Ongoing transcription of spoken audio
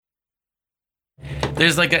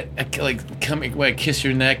There's like a kiss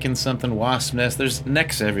your neck in something wasp nest. There's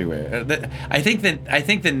necks everywhere. I think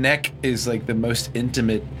the neck is like the most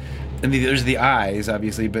intimate. And there's the eyes,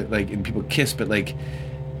 obviously, but like, and people kiss, but like,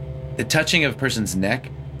 the touching of a person's neck,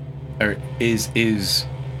 is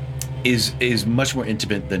much more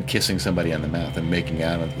intimate than kissing somebody on the mouth and making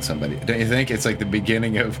out with somebody. Don't you think? It's like the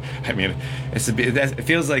beginning of. I mean, it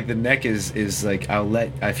feels like the neck is like,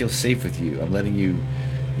 I feel safe with you. I'm letting you.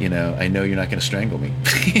 I know you're not going to strangle me.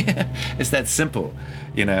 It's that simple,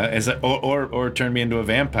 or turn me into a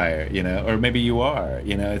vampire, or maybe you are,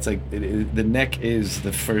 it's like the neck is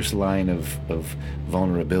the first line of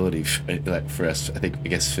vulnerability for us, I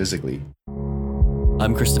guess physically.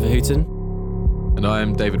 I'm Christopher Hooton. And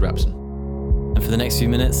I'm David Rapson. And for the next few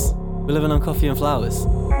minutes, we're living on coffee and flowers.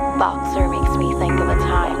 Boxer makes me think of a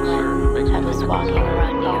time when I was walking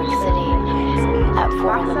around New York City at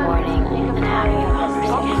 4 in the morning and having a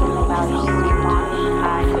conversation about you.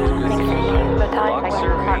 Boxer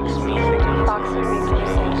makes me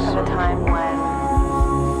think of a time when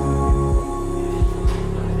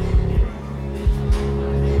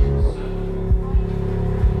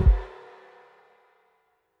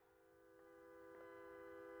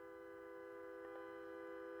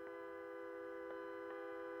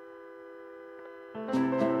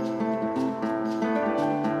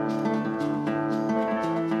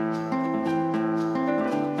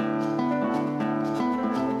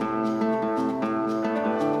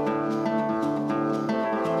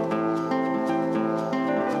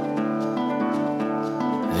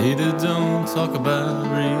Hater, don't talk about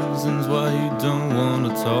reasons why you don't want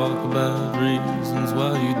to talk about reasons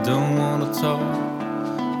why you don't want to talk.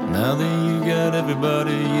 Now that you got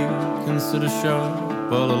everybody you consider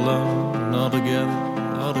sharp, all alone, all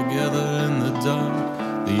together in the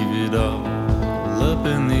dark. Leave it all up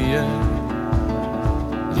in the air.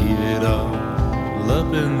 Leave it all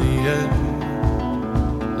up in the air.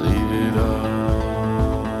 Leave it all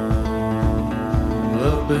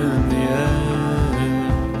up in the air.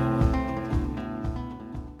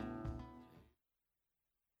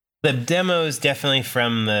 The demo is definitely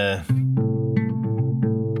from the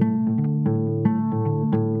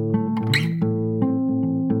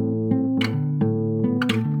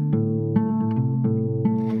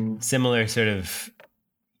similar sort of,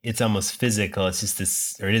 it's almost physical. It's just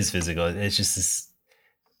this, or it is physical. It's just this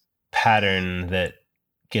pattern that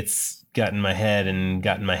got in my head and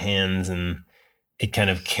got in my hands, and it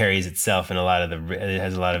kind of carries itself in it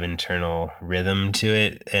has a lot of internal rhythm to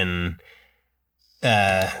it. And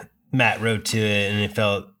Matt wrote to it, and it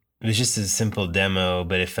was just a simple demo,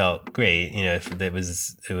 but it felt great. It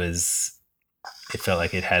felt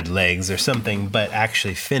like it had legs or something, but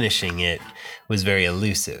actually finishing it was very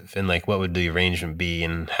elusive. And like, what would the arrangement be,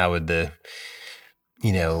 and how would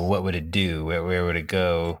what would it do? Where would it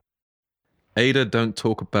go? Ada, don't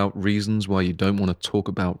talk about reasons why you don't want to talk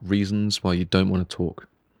about reasons why you don't want to talk.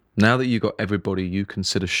 Now that you got everybody you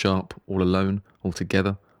consider sharp, all alone, all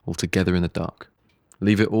together in the dark.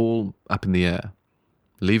 Leave it all up in the air.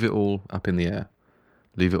 Leave it all up in the air.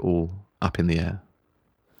 Leave it all up in the air.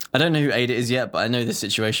 I don't know who Ada is yet, but I know the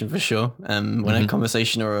situation for sure. When a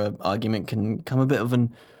conversation or an argument can come a bit of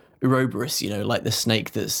an Ouroboros, like the snake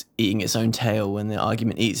that's eating its own tail when the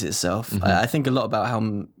argument eats itself. Mm-hmm. I think a lot about how,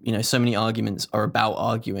 so many arguments are about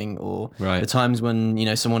arguing, or the times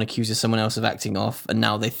when, someone accuses someone else of acting off, and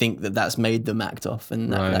now they think that that's made them act off.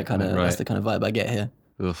 And that's the kind of vibe I get here.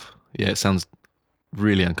 Ugh. Yeah, it sounds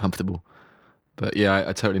really uncomfortable. But yeah,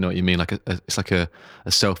 I totally know what you mean. Like it's like a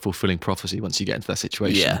self-fulfilling prophecy once you get into that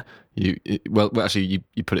situation. Yeah. You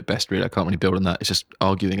put it best, really. I can't really build on that. It's just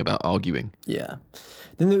arguing about arguing. Yeah.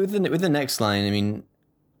 Then with the next line, I mean,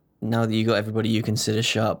 now that you got everybody you consider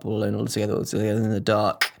sharp, all alone, all together in the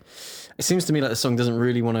dark. It seems to me like the song doesn't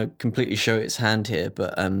really want to completely show its hand here,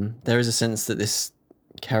 but there is a sense that this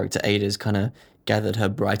character Ada's kind of gathered her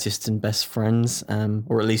brightest and best friends,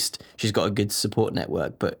 or at least she's got a good support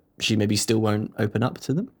network, but she maybe still won't open up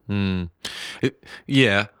to them.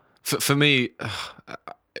 For me,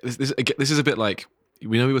 this is a bit like,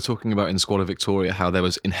 we were talking about in Squad of Victoria how there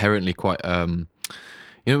was inherently quite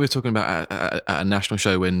we were talking about at a national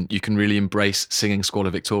show when you can really embrace singing Squad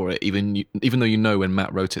of Victoria, even though when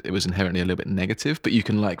Matt wrote it was inherently a little bit negative, but you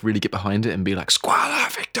can like really get behind it and be like Squad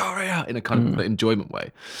of Victoria in a kind of enjoyment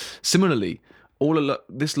way. Similarly,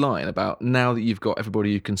 this line about now that you've got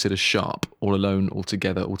everybody you consider sharp, all alone, all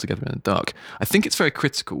together in the dark, I think it's very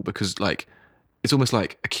critical because like it's almost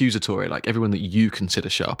like accusatory, like everyone that you consider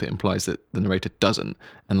sharp, it implies that the narrator doesn't.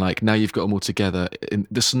 And like now you've got them all together. In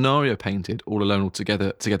the scenario painted, all alone, all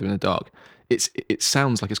together in the dark, it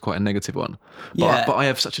sounds like it's quite a negative one, but, Yeah. but I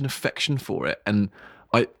have such an affection for it, and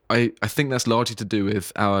I think that's largely to do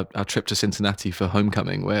with our trip to Cincinnati for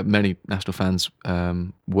homecoming, where many National fans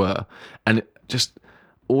were, and just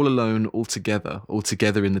all alone, all together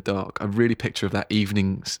in the dark. I really picture of that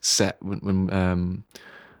evening set when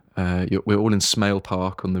we're all in Smale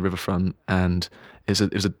Park on the riverfront, and it's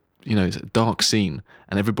a dark scene,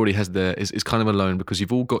 and everybody is kind of alone because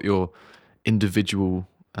you've all got your individual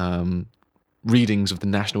readings of the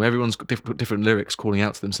National. Everyone's got different lyrics calling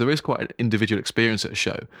out to them, so there is quite an individual experience at a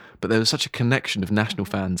show, but there was such a connection of National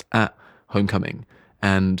fans at homecoming,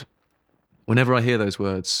 and whenever I hear those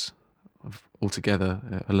words of all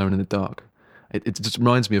together, alone in the dark, it just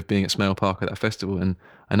reminds me of being at Smale Park at that festival. And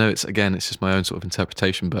I know it's just my own sort of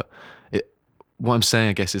interpretation, but what I'm saying,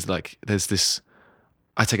 I guess, is like there's this,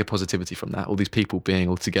 I take a positivity from that, all these people being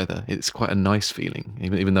all together. It's quite a nice feeling,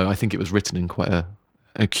 even though I think it was written in quite an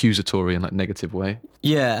accusatory and like negative way.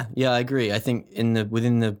 Yeah, I agree. I think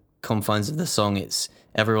within the confines of the song, it's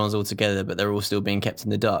everyone's all together, but they're all still being kept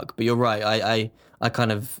in the dark. But you're right. I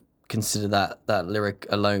kind of consider that lyric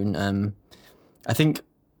alone. I think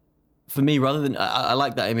for me, rather than I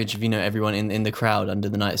like that image of everyone in the crowd under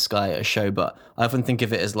the night sky at a show, but I often think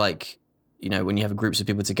of it as like when you have groups of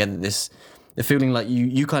people together, the feeling like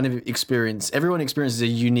you kind of everyone experiences a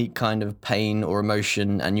unique kind of pain or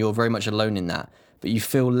emotion, and you're very much alone in that. But you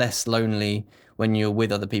feel less lonely when you're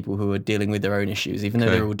with other people who are dealing with their own issues, even though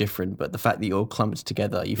they're all different. But the fact that you're all clumped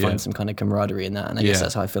together, you find some kind of camaraderie in that, and I guess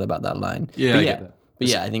that's how I feel about that line. Yeah, I get that. But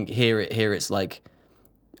yeah, I think here it's like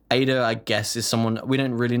Ada, I guess, is someone we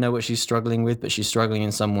don't really know what she's struggling with, but she's struggling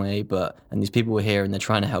in some way. And these people are here and they're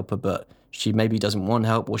trying to help her, but she maybe doesn't want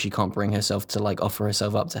help, or she can't bring herself to like offer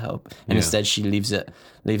herself up to help, and instead she leaves it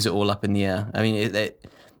all up in the air. I mean,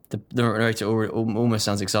 the narrator almost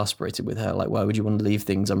sounds exasperated with her. Like, why would you want to leave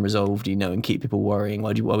things unresolved, and keep people worrying? Why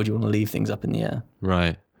would you want to leave things up in the air?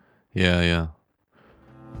 Right. Yeah.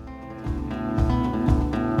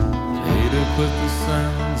 Ada, put the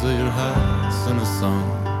sounds of your house in a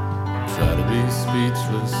song. Try to be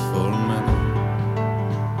speechless for a minute.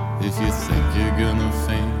 If you think you're gonna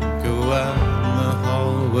faint, go out in the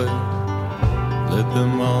hallway. Let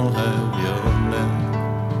them all have your neck.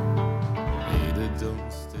 Ada,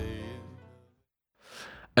 don't stay.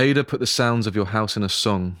 Ada, put the sounds of your house in a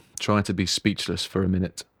song. Try to be speechless for a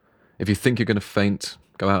minute. If you think you're going to faint,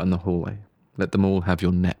 go out in the hallway. Let them all have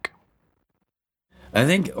your neck. I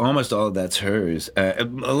think almost all of that's hers. A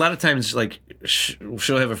lot of times, like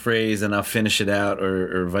she'll have a phrase and I'll finish it out,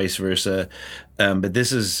 or vice versa. But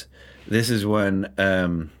this is one.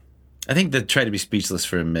 I think the try to be speechless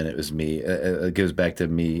for a minute was me. It goes back to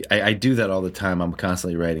me. I do that all the time. I'm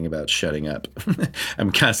constantly writing about shutting up.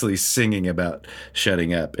 I'm constantly singing about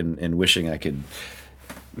shutting up and wishing I could.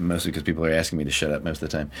 Mostly because people are asking me to shut up most of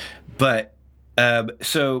the time. But.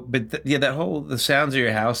 That whole the sounds of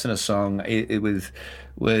your house in a song. It was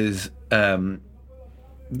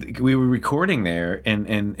we were recording there, and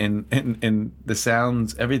the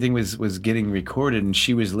sounds, everything was getting recorded, and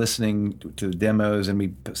she was listening to the demos, and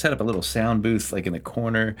we set up a little sound booth like in the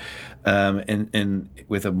corner, and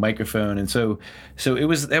with a microphone, and so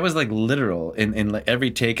that was like literal. And like every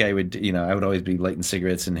take I would always be lighting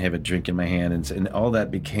cigarettes and have a drink in my hand, and all that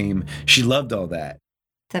became. She loved all that.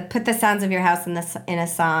 To put the sounds of your house in a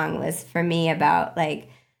song was for me about like,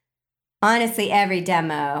 honestly, every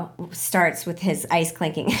demo starts with his ice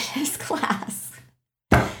clinking in his glass.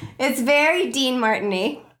 It's very Dean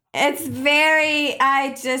Martin-y.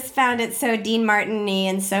 I just found it so Dean Martin-y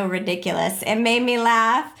and so ridiculous. It made me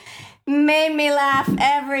laugh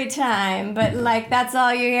every time. But like, that's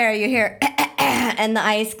all you hear and the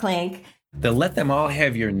ice clink. The let them all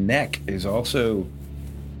have your neck is also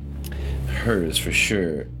hers for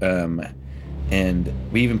sure, and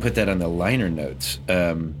we even put that on the liner notes.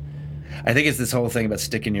 I think it's this whole thing about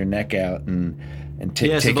sticking your neck out and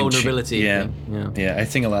taking vulnerability. Yeah. I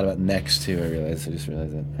sing a lot about necks too. I just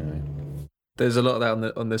realized that. Anyway. There's a lot of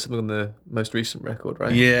that on the most recent record,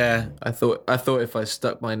 right? Yeah. I thought if I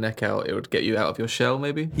stuck my neck out, it would get you out of your shell,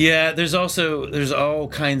 maybe. Yeah. There's all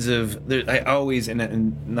kinds of. I always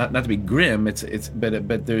and not to be grim.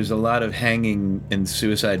 But there's a lot of hanging and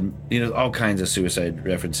suicide. All kinds of suicide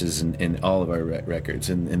references in all of our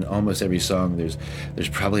records, and in almost every song there's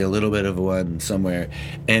probably a little bit of one somewhere,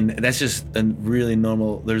 and that's just a really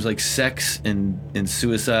normal. There's like sex and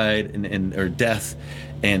suicide and or death.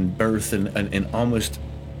 And birth and almost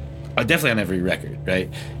definitely on every record, right?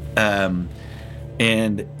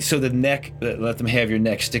 And so the neck, let them have your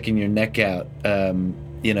neck, sticking your neck out. There's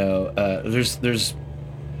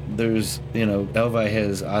Elvi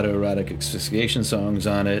has autoerotic asphyxiation songs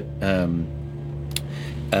on it.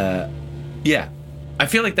 Yeah, I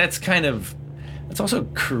feel like that's also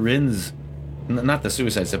Corinne's, not the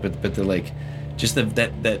suicide stuff, but the like, just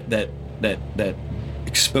that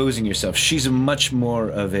exposing yourself. She's much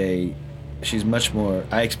more. I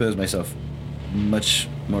expose myself much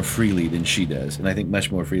more freely than she does, and I think much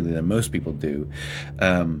more freely than most people do.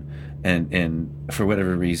 And for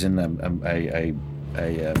whatever reason,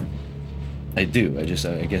 I do. I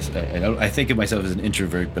guess I think of myself as an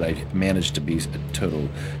introvert, but I managed to be a total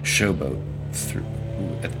showboat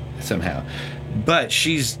somehow. But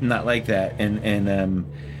she's not like that, and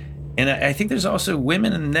I think there's also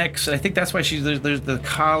women in necks. I think that's why there's the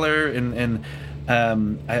collar, and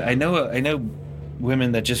I know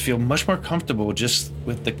women that just feel much more comfortable just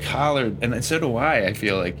with the collar, and so do I. I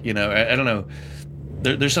feel like, I don't know.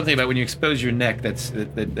 There's something about when you expose your neck that's a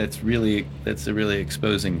really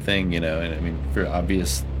exposing thing, and I mean for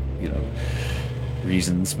obvious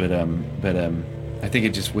reasons, but I think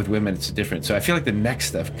it just with women it's different. So I feel like the neck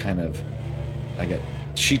stuff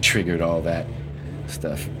she triggered all that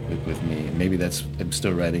stuff with me, and maybe I'm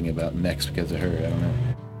still writing about necks because of her. I don't know.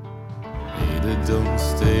 Ada don't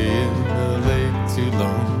stay in the lake too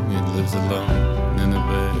long. It lives alone and it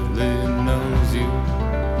barely knows you.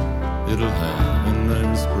 It'll have a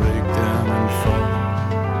nervous breakdown and fall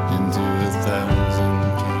into 1,000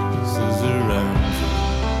 pieces around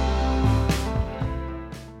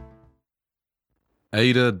you.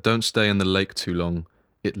 Ada, don't stay in the lake too long.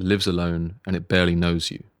 It lives alone and it barely knows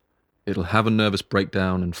you. It'll have a nervous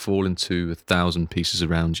breakdown and fall into 1,000 pieces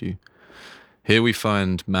around you. Here we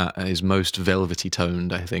find Matt at his most velvety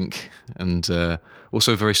toned, I think, and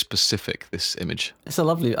also very specific, this image. It's I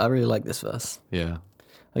really like this verse. Yeah.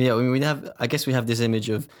 Yeah, I mean, I guess we have this image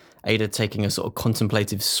of Ada taking a sort of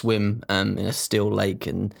contemplative swim in a still lake,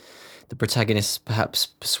 and the protagonist perhaps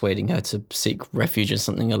persuading her to seek refuge in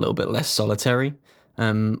something a little bit less solitary.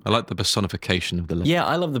 I like the personification of the lake. Yeah,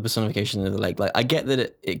 I love the personification of the lake. Like, I get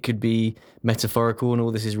that it could be metaphorical and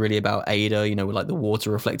all this is really about Ada, with like the water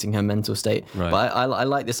reflecting her mental state. Right. But I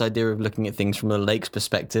like this idea of looking at things from the lake's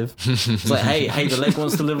perspective. It's like, hey, the lake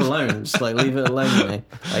wants to live alone. Just like leave it alone, Like,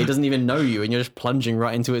 he doesn't even know you and you're just plunging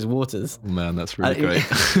right into its waters. Man, that's really great.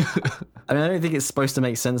 I mean, I don't think it's supposed to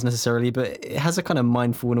make sense necessarily, but it has a kind of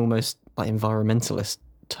mindful and almost like environmentalist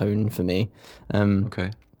tone for me. Okay.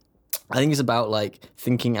 I think it's about like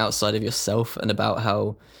thinking outside of yourself and about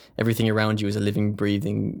how everything around you is a living,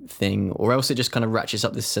 breathing thing, or else it just kind of ratchets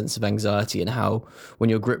up this sense of anxiety, and how when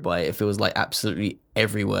you're gripped by it, it feels like absolutely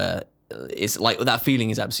everywhere. It's like that feeling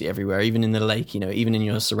is absolutely everywhere, even in the lake, even in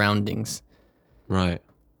your surroundings. Right.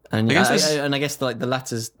 And I guess like the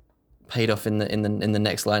latter's paid off in the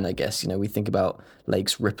next line. I guess we think about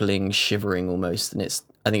lakes rippling, shivering almost, and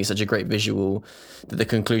I think it's such a great visual that the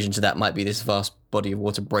conclusion to that might be this vast body of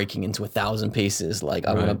water breaking into 1,000 pieces. Like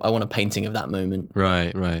I want a painting of that moment.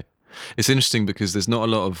 Right. It's interesting because there's not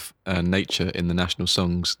a lot of nature in the National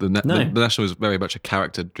songs. The National is very much a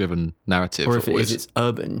character-driven narrative. Or if it is, it's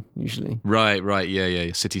urban usually. Right. Yeah.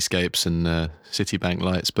 Cityscapes and city bank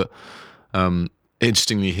lights. But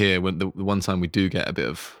interestingly here, when the one time we do get a bit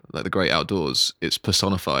of like the great outdoors, it's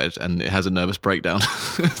personified and it has a nervous breakdown.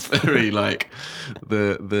 It's very like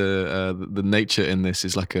the nature in this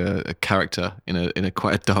is like a character in a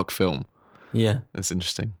quite a dark film. Yeah, that's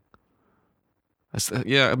interesting.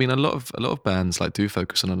 I mean, a lot of bands like do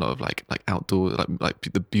focus on a lot of like outdoor like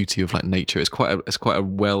the beauty of like nature. It's quite a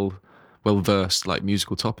well versed like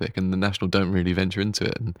musical topic, and the National don't really venture into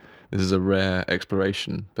it, and this is a rare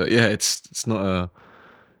exploration. But yeah, it's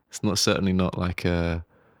certainly not like a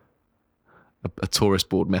tourist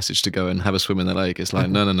board message to go and have a swim in the lake. It's like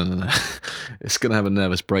no. It's gonna have a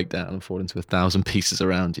nervous breakdown and fall into 1,000 pieces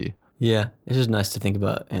around you. Yeah, it's just nice to think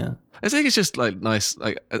about. Yeah, I think it's just like nice.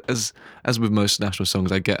 Like as with most National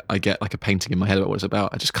songs, I get like a painting in my head about what it's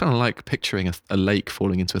about. I just kind of like picturing a lake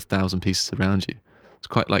falling into 1,000 pieces around you. It's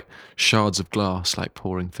quite like shards of glass like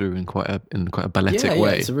pouring through in quite a balletic way.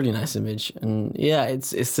 Yeah, it's a really nice image, and yeah,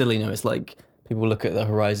 it's silly. It's like people look at the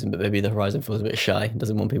horizon, but maybe the horizon feels a bit shy,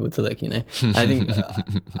 doesn't want people to look. I think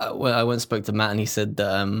I once spoke to Matt, and he said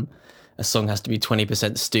that a song has to be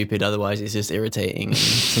 20% stupid, otherwise it's just irritating. And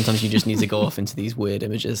sometimes you just need to go off into these weird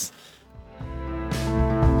images.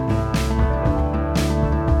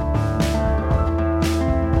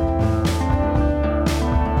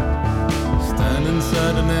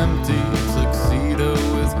 Inside an empty tuxedo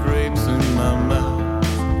with grapes in my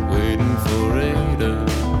mouth, waiting for Ada.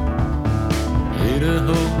 Ada,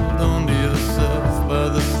 hold on to yourself by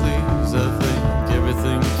the sleeves. I think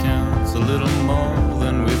everything counts a little more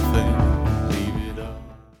than we think. Leave it all.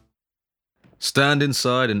 Stand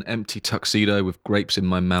inside an empty tuxedo with grapes in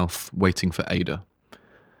my mouth, waiting for Ada.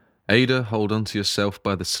 Ada, hold on to yourself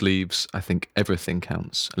by the sleeves. I think everything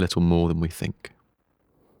counts a little more than we think.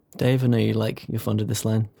 Dave, I know you're fond of this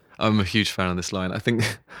line. I'm a huge fan of this line. I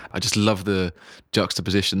think I just love the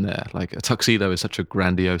juxtaposition there. Like, a tuxedo is such a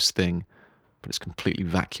grandiose thing, but it's completely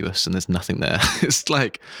vacuous and there's nothing there.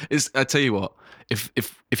 I tell you what,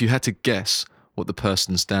 if you had to guess what the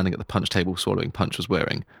person standing at the punch table swallowing punch was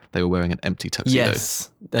wearing, they were wearing an empty tuxedo.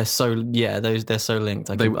 Yes, they're so linked.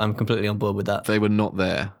 I'm completely on board with that. They were not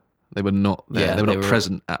there. They were not there. Yeah, they were not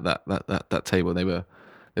present at that table.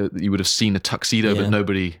 You would have seen a tuxedo, but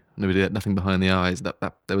nobody had nothing behind the eyes.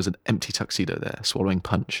 That there was an empty tuxedo there, swallowing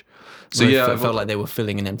punch. So it felt like they were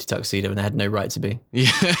filling an empty tuxedo and they had no right to be.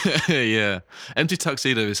 Yeah. Empty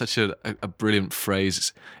tuxedo is such a brilliant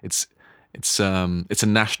phrase. It's a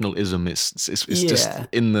nationalism. It's just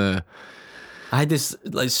in the. I had this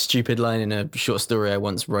like stupid line in a short story I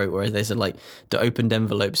once wrote where they said like, the opened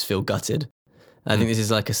envelopes feel gutted. I think this is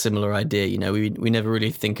like a similar idea. You know, we never really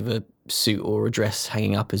think of a suit or a dress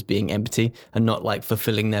hanging up as being empty and not like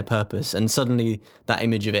fulfilling their purpose. And suddenly that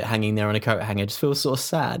image of it hanging there on a coat hanger just feels sort of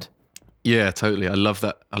sad. Yeah, totally. I love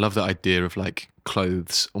that idea of like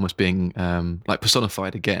clothes almost being like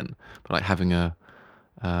personified again, but like having a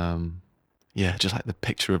just like the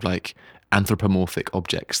picture of like anthropomorphic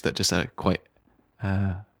objects that just are quite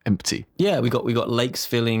empty. Yeah, we got lakes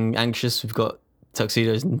feeling anxious. We've got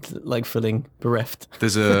tuxedos and like feeling bereft.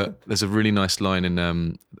 There's a really nice line in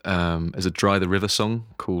there's a Dry the River song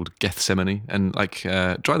called Gethsemane, and like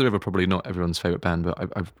Dry the River, probably not everyone's favorite band, but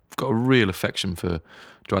I've got a real affection for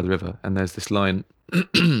Dry the River. And there's this line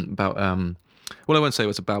about well, I won't say what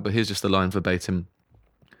it's about, but here's just the line verbatim.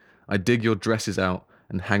 I dig your dresses out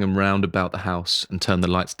and hang 'em round about the house and turn the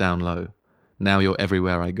lights down low. Now you're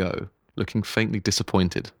everywhere I go, looking faintly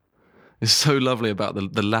disappointed. It's so lovely about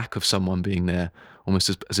the lack of someone being there, almost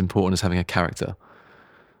as important as having a character.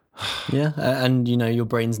 Yeah, and you know, your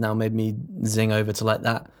brain's now made me zing over to like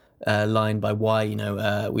that line by Why, you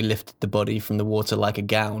know, we lifted the body from the water like a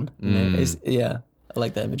gown. You know, I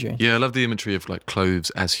like that imagery. Yeah, I love the imagery of like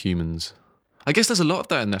clothes as humans. I guess there's a lot of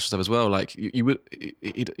that in national stuff as well. Like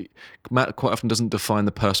Matt quite often doesn't define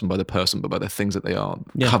the person, but by the things that they are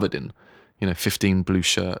covered in. You know, 15 blue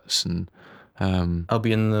shirts and. I'll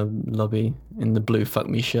be in the lobby in the blue fuck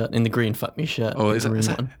me shirt, in the green fuck me shirt. Oh, is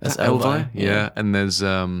that Elvi? Yeah, and there's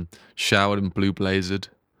showered and blue blazered.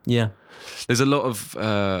 Yeah, there's a lot of.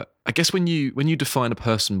 I guess when you define a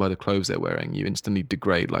person by the clothes they're wearing, you instantly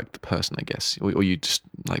degrade like the person, I guess, or you just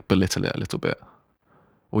like belittle it a little bit,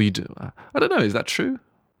 or you do. I don't know. Is that true?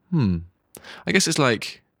 I guess it's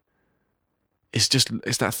like. It's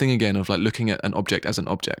that thing again of like looking at an object as an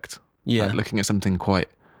object. Yeah, like looking at something quite.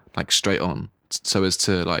 Like straight on, so as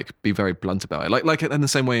to like be very blunt about it. Like in the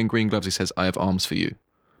same way in Green Gloves he says, "I have arms for you."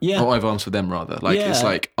 Yeah. Or I have arms for them rather. Like it's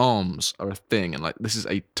like arms are a thing, and like this is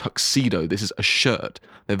a tuxedo. This is a shirt.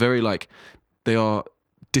 They're very like they are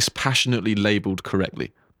dispassionately labelled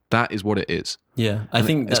correctly. That is what it is. Yeah, I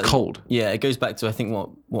think it's cold. Yeah, it goes back to I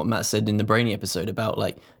think what Matt said in the Brainy episode about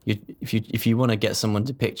like if you want to get someone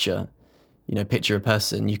to picture a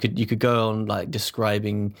person, you could go on like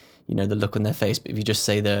describing, you know, the look on their face, but if you just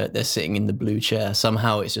say they're sitting in the blue chair,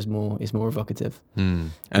 somehow it's more evocative.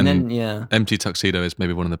 And then empty tuxedo is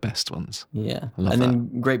maybe one of the best ones. Yeah,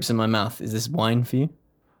 then grapes in my mouth. Is this wine for you?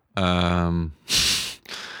 I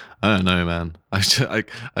don't know, man. I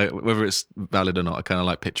whether it's valid or not, I kind of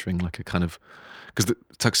like picturing like a kind of because the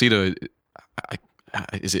tuxedo.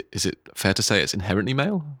 Is it fair to say it's inherently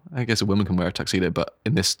male? I guess a woman can wear a tuxedo, but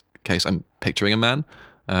in this case, I'm picturing a man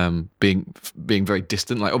being very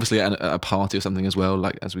distant, like obviously at a party or something as well,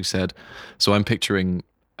 like as we said. So I'm picturing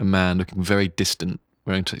a man looking very distant,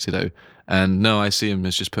 wearing a tuxedo, and no, I see him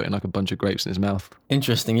as just putting like a bunch of grapes in his mouth.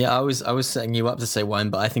 Interesting. Yeah, I was setting you up to say wine,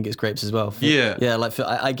 but I think it's grapes as well.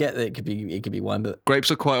 I get that it could be wine, but grapes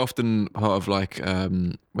are quite often part of like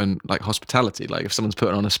when like hospitality. Like if someone's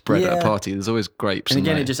putting on a spread at a party, there's always grapes. And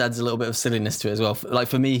again, it just adds a little bit of silliness to it as well. Like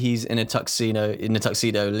for me, he's in a tuxedo,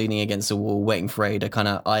 leaning against a wall, waiting for Ada, kind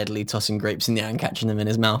of idly tossing grapes in the air and catching them in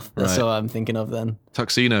his mouth. That's what I'm thinking of then.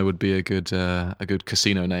 Tuxedo would be a good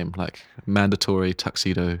casino name, like mandatory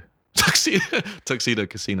tuxedo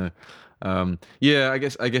casino. I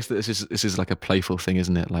guess that this is like a playful thing,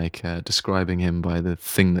 isn't it? Like describing him by the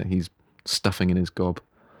thing that he's stuffing in his gob.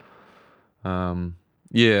 And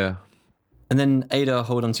then Ada,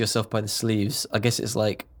 hold on to yourself by the sleeves. I guess it's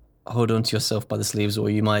like hold on to yourself by the sleeves, or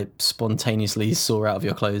you might spontaneously soar out of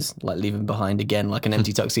your clothes, like leaving behind again like an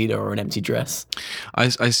empty tuxedo or an empty dress. I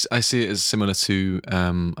see it as similar to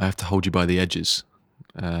I have to hold you by the edges.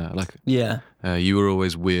 Like Yeah. you were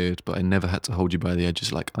always weird, but I never had to hold you by the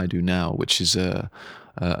edges like I do now, which is a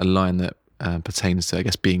line that pertains to, I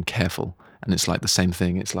guess, being careful. And it's like the same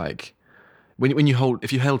thing. It's like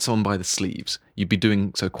if you held someone by the sleeves, you'd be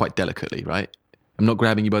doing so quite delicately, right? I'm not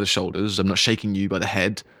grabbing you by the shoulders. I'm not shaking you by the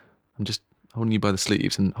head. I'm just holding you by the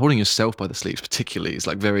sleeves, and holding yourself by the sleeves particularly is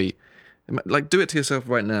like very, like, do it to yourself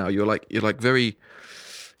right now. You're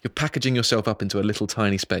packaging yourself up into a little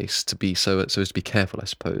tiny space to be so as to be careful, I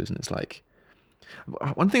suppose. And it's like,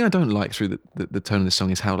 one thing I don't like through the tone of this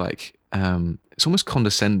song is how like it's almost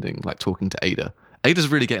condescending, like talking to Ada. Ada's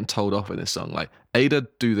really getting told off in this song, like, Ada,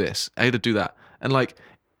 do this, Ada, do that, and like,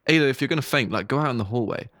 Ada, if you're gonna faint, like, go out in the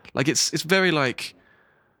hallway. Like, it's very like,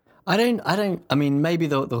 I mean, maybe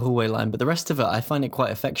the hallway line, but the rest of it, I find it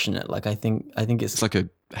quite affectionate. Like, I think it's like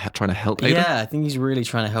trying to help Ada. Yeah, I think he's really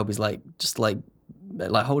trying to help. He's like, just like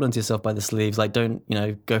hold on to yourself by the sleeves. Like, don't,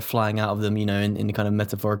 go flying out of them, in the kind of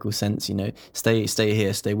metaphorical sense, stay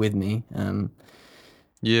here, stay with me.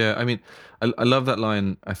 Yeah, I mean, I love that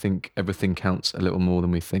line. I think everything counts a little more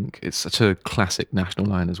than we think. It's such a classic National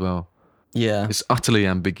line as well. Yeah. It's utterly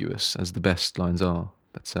ambiguous, as the best lines are.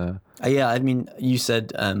 But yeah, I mean, you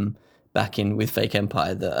said back in with Fake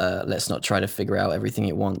Empire that let's not try to figure out everything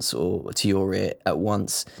at once or to your ear at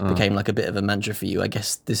once became like a bit of a mantra for you. I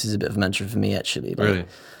guess this is a bit of a mantra for me, actually. Like, really?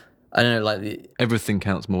 I don't know, like... everything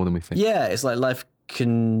counts more than we think. Yeah, it's like life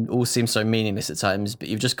can all seem so meaningless at times, but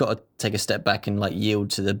you've just got to take a step back and like yield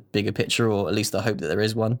to the bigger picture, or at least I hope that there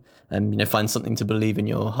is one, and find something to believe in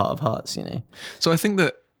your heart of hearts. So I think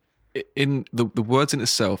that in the words in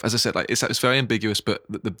itself, as I said, like it's very ambiguous, but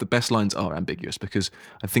the best lines are ambiguous, because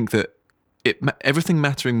I think that everything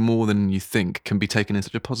mattering more than you think can be taken in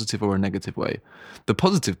such a positive or a negative way. The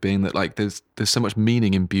positive being that like there's so much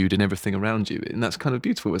meaning imbued in everything around you, and that's kind of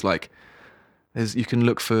beautiful. It's like you can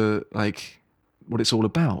look for like what it's all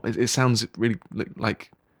about. It sounds really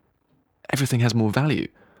like everything has more value,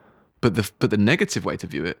 but the negative way to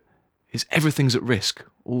view it is everything's at risk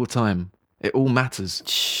all the time. It all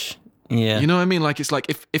matters. Yeah. You know what I mean? Like, it's like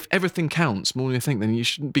if everything counts more than you think, then you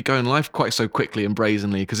shouldn't be going life quite so quickly and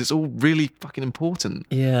brazenly, because it's all really fucking important.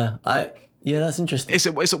 Yeah. That's interesting. It's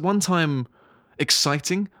at one time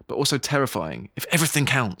exciting, but also terrifying. If everything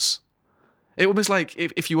counts, it almost like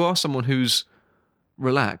if you are someone who's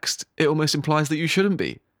relaxed, it almost implies that you shouldn't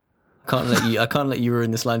be. I can't let you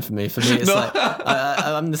ruin this line for me. For me, it's like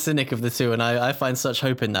I'm the cynic of the two, and I find such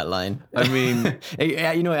hope in that line. I mean, it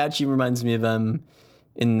actually reminds me of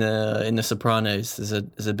in the Sopranos.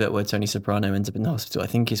 There's a bit where Tony Soprano ends up in the hospital. I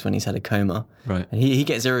think it's when he's had a coma, right? And he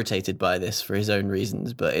gets irritated by this for his own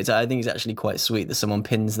reasons. But I think it's actually quite sweet that someone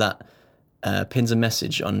pins a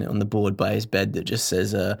message on the board by his bed that just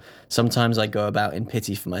says, "Sometimes I go about in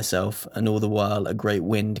pity for myself, and all the while a great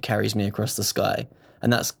wind carries me across the sky."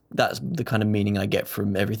 And that's the kind of meaning I get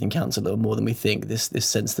from everything counts a little more than we think. This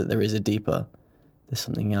sense that there's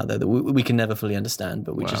something out there that we can never fully understand,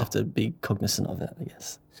 but we just have to be cognizant of it, I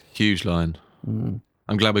guess. Huge line.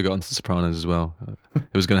 I'm glad we got onto The Sopranos as well.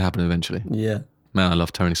 It was going to happen eventually. Yeah. Man, I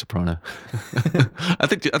love Tony Soprano. I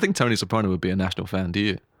think Tony Soprano would be a National fan. Do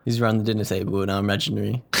you? He's around the dinner table in our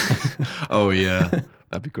imaginary. Oh yeah,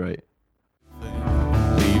 that'd be great. Leave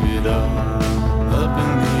it all up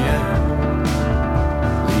in the air.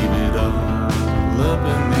 Leave it all up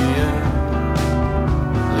in the air.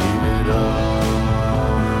 Leave it all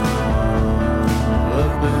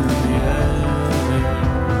up in the air.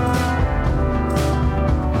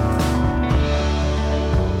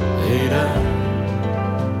 Ada,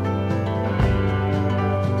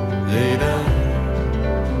 Ada,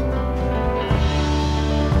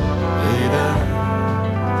 Ada,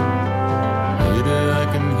 Ada, I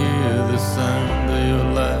can hear the sound of your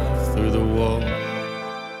laugh through the wall.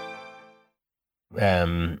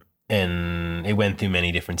 And it went through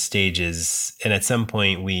many different stages. And at some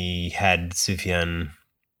point we had Sufjan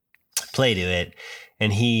play to it,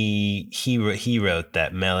 and he wrote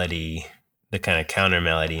that melody, the kind of counter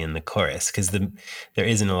melody in the chorus, because there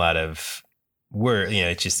isn't a lot of word,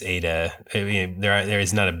 it's just Ada. There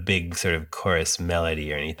is not a big sort of chorus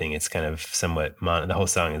melody or anything. It's kind of somewhat the whole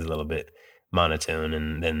song is a little bit monotone,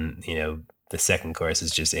 and then the second chorus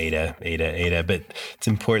is just Ada, Ada, Ada. But it's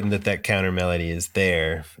important that counter melody is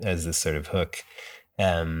there as this sort of hook.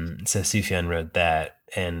 So Sufjan wrote that,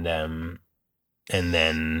 and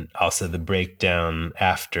then also the breakdown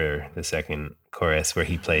after the second chorus, where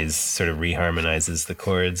he plays, sort of reharmonizes the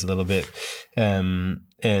chords a little bit.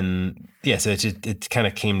 And yeah, so it kind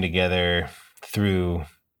of came together through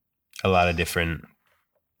a lot of different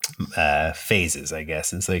phases, I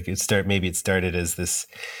guess. It's like it started as this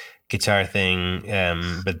guitar thing,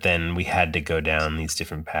 but then we had to go down these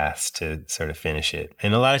different paths to sort of finish it.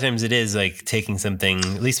 And a lot of times it is like taking something,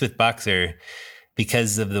 at least with Boxer,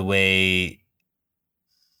 because of the way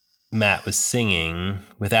Matt was singing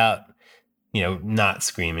without, not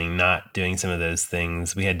screaming, not doing some of those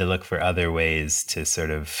things. We had to look for other ways to sort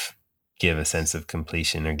of give a sense of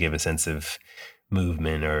completion or give a sense of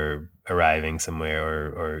movement or arriving somewhere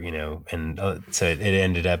or and so it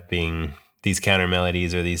ended up being these counter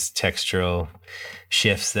melodies or these textural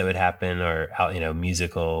shifts that would happen or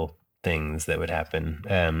musical things that would happen,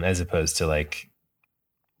 as opposed to like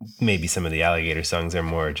maybe some of the Alligator songs are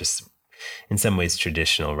more just in some ways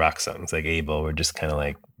traditional rock songs, like Abel. We're just kind of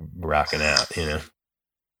like rocking out,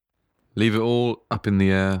 Leave it all up in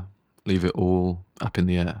the air. Leave it all up in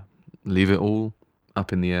the air. Leave it all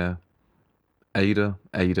up in the air. Ada,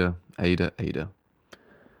 Ada, Ada, Ada.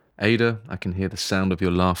 Ada, I can hear the sound of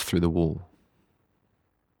your laugh through the wall.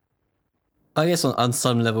 I guess on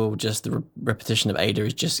some level, just the repetition of Ada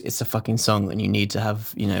it's a fucking song, and you need to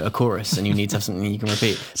have a chorus, and you need to have something you can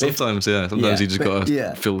repeat. Sometimes you just got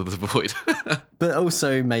to fill the void. But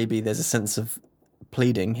also maybe there's a sense of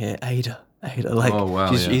pleading here, Ada, like oh,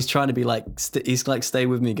 wow, he's trying to be like he's like stay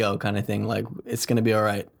with me, girl, kind of thing. Like it's gonna be all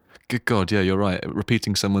right. Good God, yeah, you're right.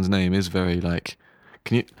 Repeating someone's name is very like.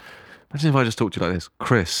 Can you imagine if I just talked to you like this,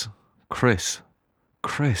 Chris?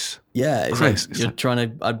 Yeah, it's Chris. like you're trying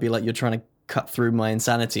to. I'd be like you're trying to cut through my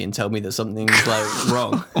insanity and tell me that something's like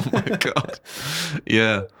wrong. Oh my God.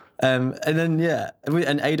 Yeah. And then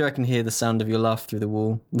and Ada, I can hear the sound of your laugh through the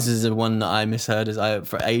wall. This is the one that I misheard.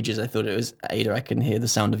 For ages I thought it was Ada, I can hear the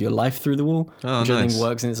sound of your life through the wall, which I think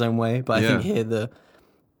works in its own way. But I think here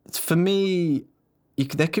for me,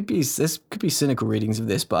 there could be cynical readings of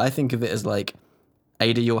this, but I think of it as like,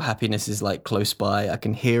 Ada, your happiness is like close by. I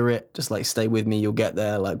can hear it. Just like stay with me. You'll get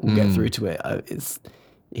there. Like we'll get through to it.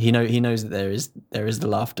 He knows that there is the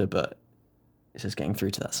laughter, but it's just getting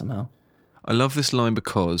through to that somehow. I love this line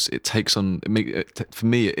because it takes on for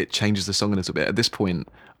me. It changes the song a little bit. At this point,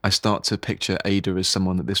 I start to picture Ada as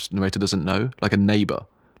someone that this narrator doesn't know, like a neighbor,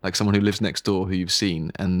 like someone who lives next door who you've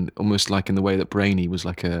seen, and almost like in the way that Brainy was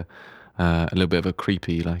like a little bit of a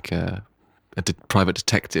creepy, like a private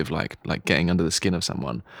detective, like getting under the skin of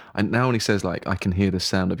someone. And now when he says like, I can hear the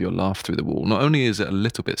sound of your laugh through the wall, not only is it a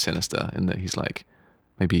little bit sinister in that he's like,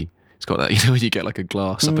 maybe he's got that, when you get like a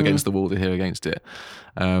glass up against the wall to hear against it.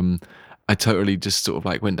 I totally just sort of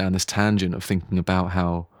like went down this tangent of thinking about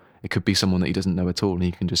how it could be someone that he doesn't know at all, and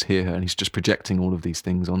he can just hear her, and he's just projecting all of these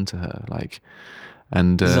things onto her, like.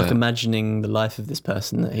 And he's like imagining the life of this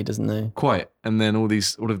person that he doesn't know. Quite, and then all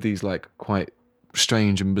of these like quite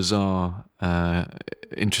strange and bizarre,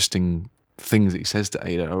 interesting things that he says to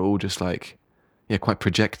Ada are all just like, quite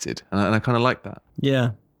projected, and I kind of like that.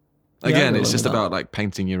 Yeah. Again, it's just about like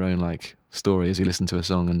painting your own like story as you listen to a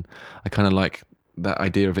song, and I kind of like that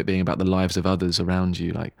idea of it being about the lives of others around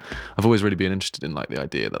you. Like, I've always really been interested in like the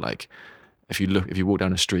idea that like, if you walk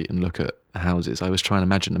down a street and look at houses, I was trying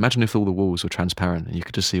to imagine if all the walls were transparent and you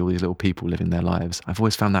could just see all these little people living their lives. I've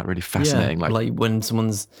always found that really fascinating. Yeah, like when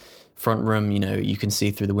someone's front room, you can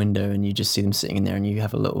see through the window and you just see them sitting in there, and you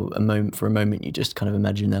have a moment you just kind of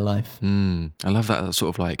imagine their life. I love that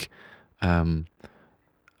sort of like,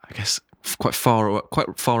 I guess quite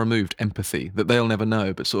far removed empathy that they'll never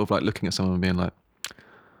know, but sort of like looking at someone and being like,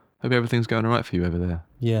 hope everything's going all right for you over there.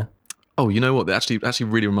 Yeah. Oh, you know what? That actually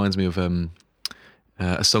really reminds me of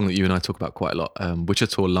a song that you and I talk about quite a lot,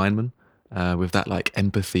 Wichita Lineman, with that like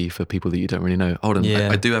empathy for people that you don't really know. Hold on,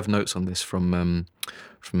 I do have notes on this from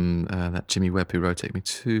that Jimmy Webb who wrote it. Give me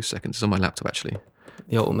 2 seconds. It's on my laptop actually.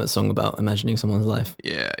 The ultimate song about imagining someone's life.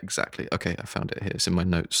 Yeah, exactly. Okay, I found it here. It's in my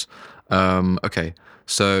notes. Okay,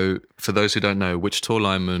 so for those who don't know, Wichita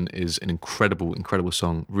Lineman is an incredible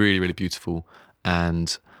song. Really, really beautiful.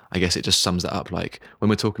 And I guess it just sums that up. Like when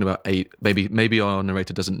we're talking about Ada, maybe our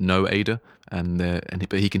narrator doesn't know Ada,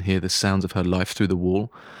 but he can hear the sounds of her life through the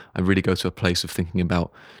wall. I really go to a place of thinking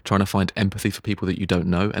about trying to find empathy for people that you don't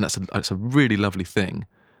know, and that's a really lovely thing.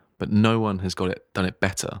 But no one has done it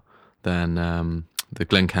better than the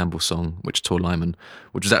Glenn Campbell song Wichita Lineman,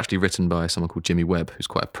 which was actually written by someone called Jimmy Webb, who's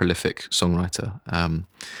quite a prolific songwriter.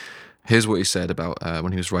 Here's what he said about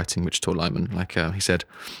when he was writing Wichita Lineman. Like he said.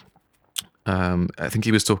 I think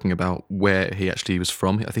he was talking about where he actually was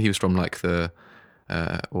from. I think he was from like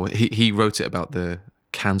he wrote it about the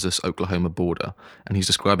Kansas-Oklahoma border, and he's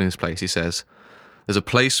describing this place. He says, there's a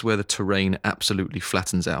place where the terrain absolutely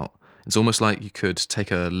flattens out. It's almost like you could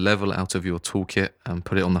take a level out of your toolkit and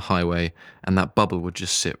put it on the highway, and that bubble would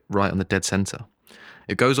just sit right on the dead center.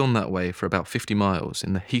 It goes on that way for about 50 miles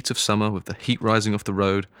in the heat of summer, with the heat rising off the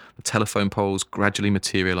road. The telephone poles gradually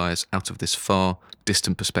materialize out of this far,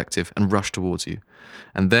 distant perspective and rush towards you.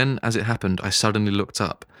 And then, as it happened, I suddenly looked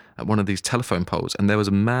up at one of these telephone poles, and there was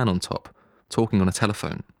a man on top, talking on a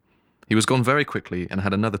telephone. He was gone very quickly and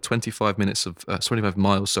had another 25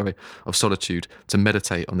 miles of solitude to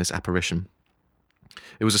meditate on this apparition.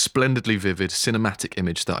 It was a splendidly vivid, cinematic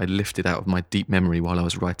image that I lifted out of my deep memory while I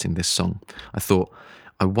was writing this song. I thought,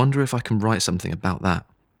 I wonder if I can write something about that.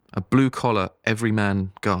 A blue-collar,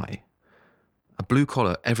 everyman guy. A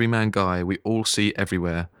blue-collar, everyman guy we all see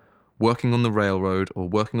everywhere, working on the railroad or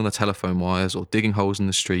working on the telephone wires or digging holes in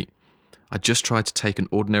the street. I just tried to take an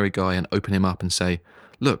ordinary guy and open him up and say,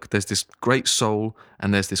 look, there's this great soul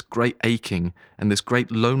and there's this great aching and this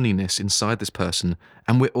great loneliness inside this person,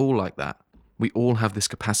 and we're all like that. We all have this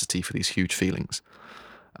capacity for these huge feelings.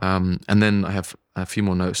 And then I have a few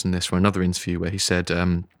more notes in this from another interview where he said,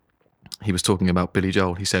 he was talking about Billy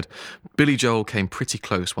Joel. He said, Billy Joel came pretty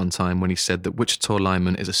close one time when he said that Wichita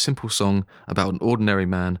Lineman is a simple song about an ordinary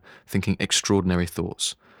man thinking extraordinary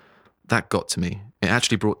thoughts. That got to me. It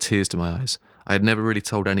actually brought tears to my eyes. I had never really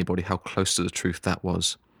told anybody how close to the truth that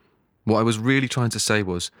was. What I was really trying to say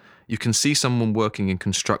was, you can see someone working in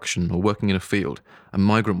construction or working in a field, a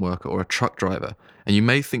migrant worker or a truck driver, and you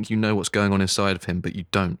may think you know what's going on inside of him, but you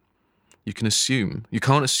don't. You can't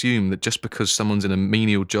assume that just because someone's in a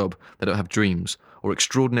menial job, they don't have dreams or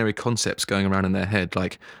extraordinary concepts going around in their head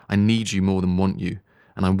like, I need you more than want you,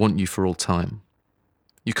 and I want you for all time.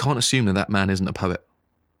 You can't assume that man isn't a poet.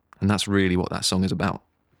 And that's really what that song is about.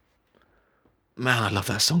 Man, I love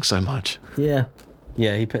that song so much. Yeah,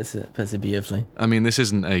 he puts it beautifully. I mean, this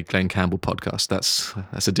isn't a Glenn Campbell podcast.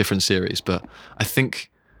 That's a different series. But I think,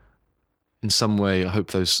 in some way, I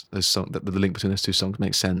hope those songs, that the link between those two songs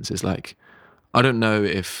makes sense. Is like, I don't know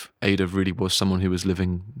if Ada really was someone who was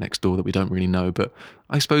living next door that we don't really know. But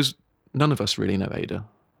I suppose none of us really know Ada.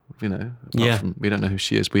 You know, we don't know who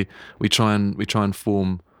she is. We try and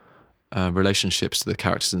form relationships to the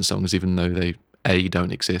characters in songs, even though they A,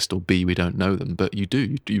 don't exist, or B, we don't know them, but you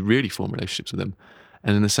really form relationships with them.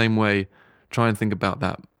 And in the same way, try and think about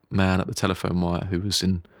that man at the telephone wire who was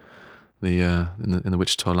in the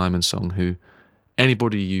Wichita Lineman song, who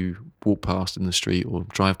anybody you walk past in the street or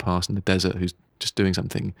drive past in the desert who's just doing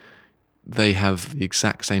something, they have the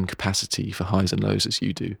exact same capacity for highs and lows as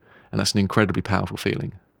you do. And that's an incredibly powerful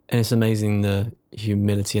feeling. And it's amazing the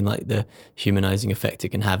humility and like the humanizing effect it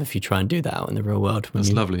can have if you try and do that out in the real world.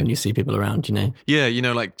 Lovely. When you see people around, you know. Yeah, you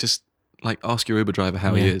know, like just like ask your Uber driver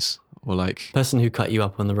how he is, or like person who cut you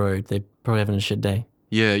up on the road. They probably having a shit day.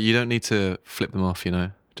 Yeah, you don't need to flip them off. You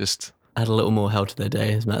know, just add a little more hell to their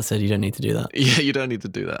day, as Matt said. You don't need to do that. Yeah, you don't need to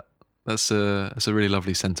do that. That's a really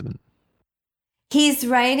lovely sentiment. He's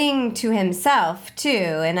writing to himself too,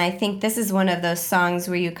 and I think this is one of those songs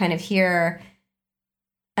where you kind of hear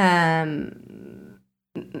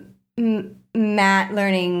Matt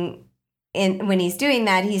learning when he's doing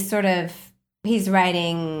that, he's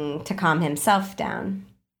writing to calm himself down.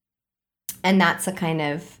 And that's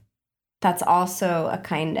also a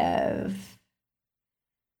kind of,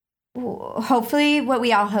 hopefully what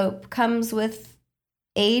we all hope comes with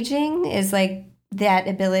aging is like that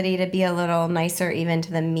ability to be a little nicer even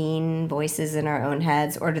to the mean voices in our own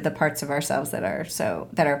heads or to the parts of ourselves that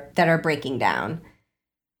are breaking down.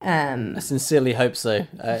 I sincerely hope so. If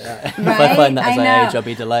right? I find that as I age, I'll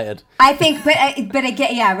be delighted. I think, but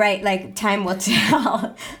again, yeah, right. Like time will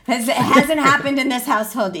tell. It hasn't happened in this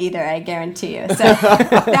household either. I guarantee you. So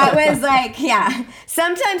that was like, yeah.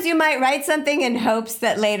 Sometimes you might write something in hopes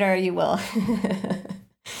that later you will.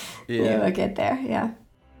 You will get there. Yeah.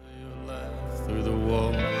 Through the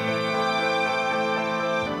wall.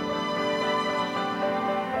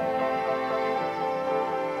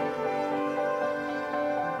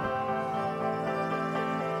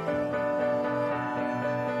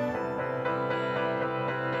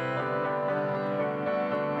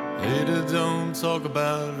 Ada, don't talk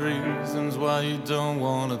about reasons why you don't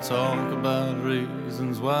want to talk about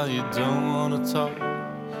reasons why you don't want to talk.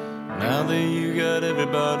 Now that you got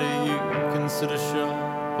everybody you consider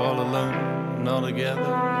sharp, all alone, all together in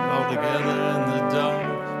the dark.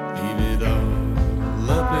 Leave it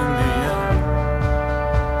all up in the air.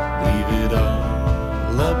 Leave it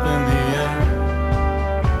all up in the air.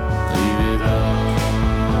 Leave it all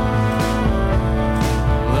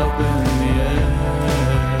up in the air.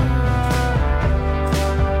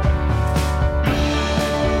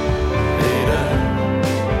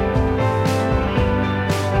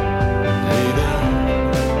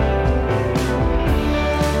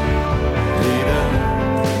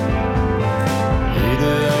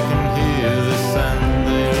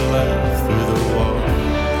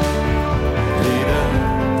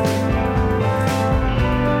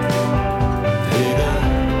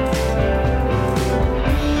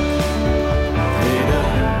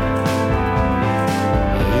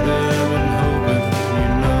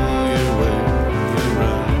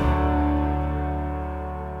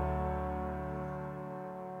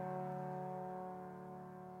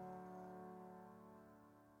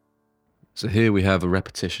 So here we have a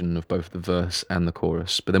repetition of both the verse and the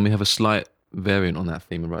chorus, but then we have a slight variant on that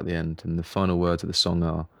theme right at the end, and the final words of the song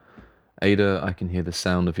are, Ada, I can hear the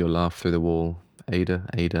sound of your laugh through the wall. Ada,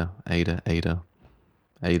 Ada, Ada, Ada.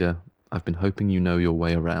 Ada, I've been hoping you know your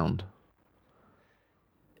way around.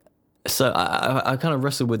 So I kind of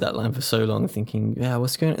wrestled with that line for so long, thinking, yeah,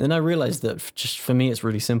 what's going on? And then I realized that just for me, it's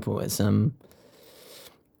really simple. It's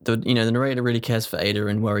the narrator really cares for Ada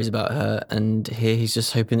and worries about her, and here he's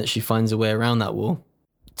just hoping that she finds a way around that wall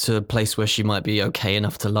to a place where she might be okay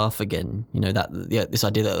enough to laugh again. You know, this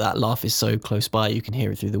idea that laugh is so close by, you can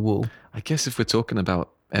hear it through the wall. I guess if we're talking about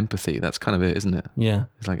empathy, that's kind of it, isn't it? Yeah.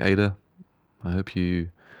 It's like, Ada, I hope you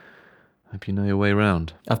know your way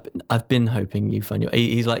around. I've been hoping you find your.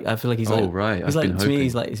 He's like, I feel like he's like. Oh right. He's I've like been to hoping. me.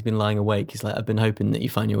 He's like, he's been lying awake. He's like, I've been hoping that you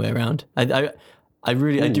find your way around. I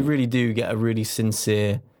really do get a really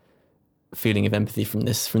sincere feeling of empathy from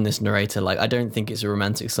this narrator. Like, I don't think it's a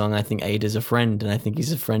romantic song. I think Ada's a friend, and I think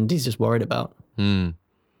he's a friend he's just worried about.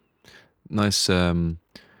 Nice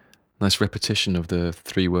repetition of the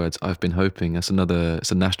three words. I've been hoping. It's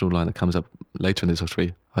a national line that comes up later in this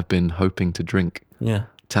history. I've been hoping to drink. Yeah.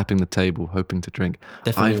 Tapping the table, hoping to drink.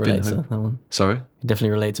 Definitely relate to that one. Sorry?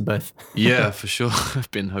 Definitely relate to both. Yeah, for sure. I've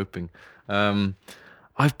been hoping. I've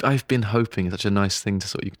been hoping. It's such a nice thing to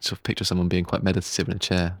sort of picture someone being quite meditative in a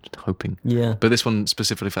chair, just hoping. Yeah. But this one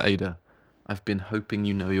specifically for Ada, I've been hoping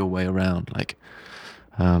you know your way around. Like,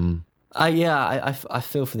 I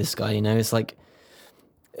feel for this guy. You know, it's like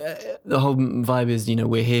the whole vibe is, you know,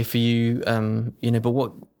 we're here for you. You know, but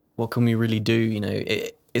what can we really do? You know,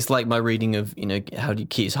 it's like my reading of, you know,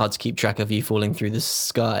 it's hard to keep track of you falling through the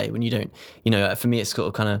sky when you don't. You know, for me, it's sort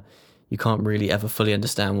of kind of, you can't really ever fully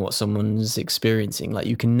understand what someone's experiencing. Like,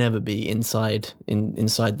 you can never be inside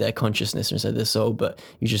their consciousness or inside their soul, but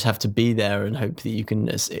you just have to be there and hope that you can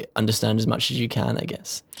understand as much as you can, I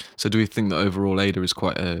guess. So do we think that overall Ada is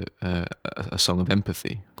quite a song of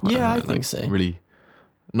empathy? I think so. Really,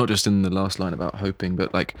 not just in the last line about hoping,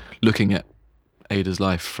 but like looking at Ada's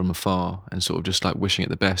life from afar and sort of just like wishing it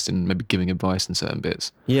the best and maybe giving advice in certain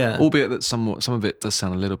bits. Yeah. Albeit that some of it does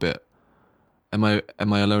sound a little bit. Am I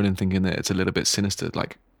alone in thinking that it's a little bit sinister?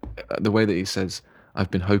 Like the way that he says,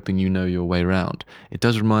 I've been hoping you know your way around. It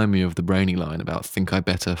does remind me of the Brainy line about think I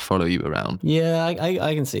better follow you around. Yeah,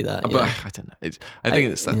 I can see that. But Yeah. I don't know. I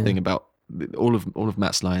think it's that thing about all of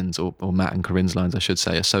Matt's lines or Matt and Corinne's lines, I should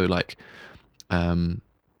say, are so like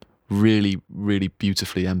really, really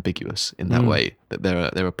beautifully ambiguous in that way that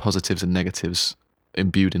there are positives and negatives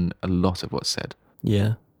imbued in a lot of what's said.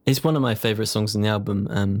 Yeah. It's one of my favourite songs in the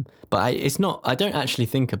album, but I don't actually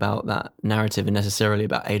think about that narrative and necessarily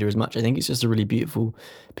about Ada as much. I think it's just a really beautiful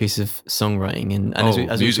piece of songwriting, and as we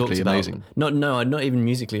musically talked about, amazing. Not even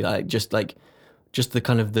musically, just the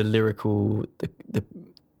kind of the lyrical, the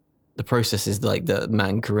processes like that Matt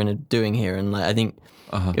and Corinne are doing here, and like I think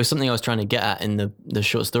it was something I was trying to get at in the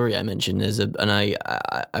short story I mentioned. I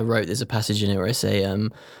wrote, there's a passage in it where I say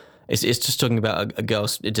It's just talking about a girl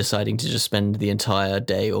deciding to just spend the entire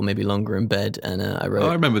day or maybe longer in bed, and I wrote.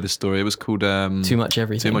 I remember this story. It was called Too Much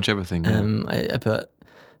Everything. Too Much Everything. Yeah. I put,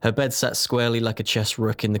 her bed sat squarely like a chess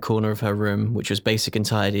rook in the corner of her room, which was basic and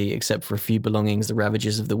tidy, except for a few belongings the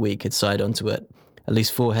ravages of the week had sighed onto it. At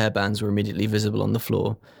least 4 hairbands were immediately visible on the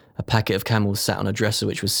floor. A packet of Camels sat on a dresser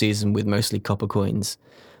which was seasoned with mostly copper coins.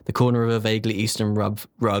 The corner of a vaguely Eastern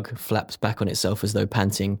rug flapped back on itself as though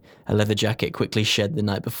panting. A leather jacket quickly shed the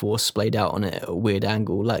night before splayed out on it at a weird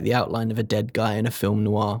angle, like the outline of a dead guy in a film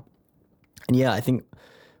noir. And yeah, I think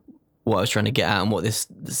what I was trying to get at and what this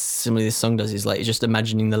song does is like just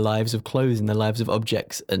imagining the lives of clothes and the lives of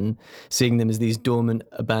objects and seeing them as these dormant,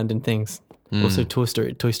 abandoned things. Also, Toy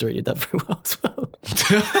Story did that very well as well.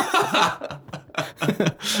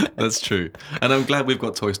 That's true. And I'm glad we've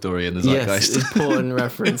got Toy Story in the zeitgeist. Yes, important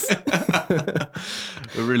reference.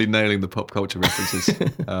 We're really nailing the pop culture references.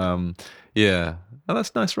 Yeah. Oh,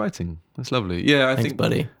 that's nice writing. That's lovely. Yeah, Thanks,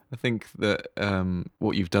 buddy. I think that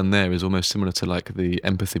what you've done there is almost similar to like the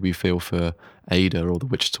empathy we feel for Ada or the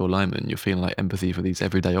Wichita Lineman. You're feeling like empathy for these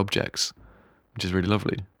everyday objects, which is really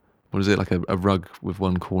lovely. What is it, like a rug with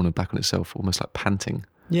one corner back on itself, almost like panting?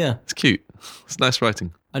 Yeah. It's cute. It's nice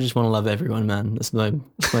writing. I just want to love everyone, man. That's my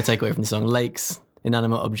takeaway from the song. Lakes,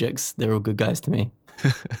 inanimate objects, they're all good guys to me.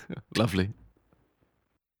 Lovely.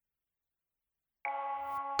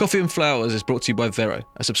 Coffee and Flowers is brought to you by Vero,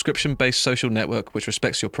 a subscription-based social network which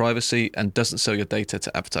respects your privacy and doesn't sell your data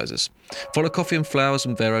to advertisers. Follow Coffee and Flowers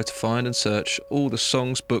and Vero to find and search all the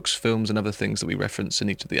songs, books, films and other things that we reference in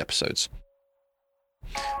each of the episodes.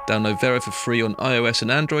 Download Vero for free on iOS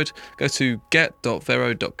and Android. Go to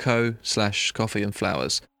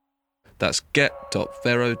get.vero.co/coffeeandflowers. That's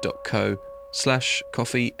get.vero.co/coffeeandflowers.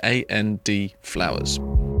 patreon.com/coffeeandflowers.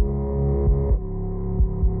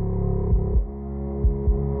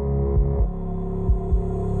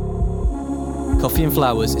 Coffee and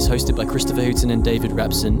Flowers is hosted by Christopher Hooton and David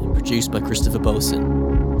Rapson and produced by Christopher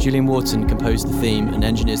Bolson. Julian Wharton composed the theme and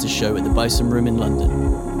engineers the show at the Bison Room in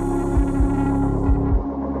London.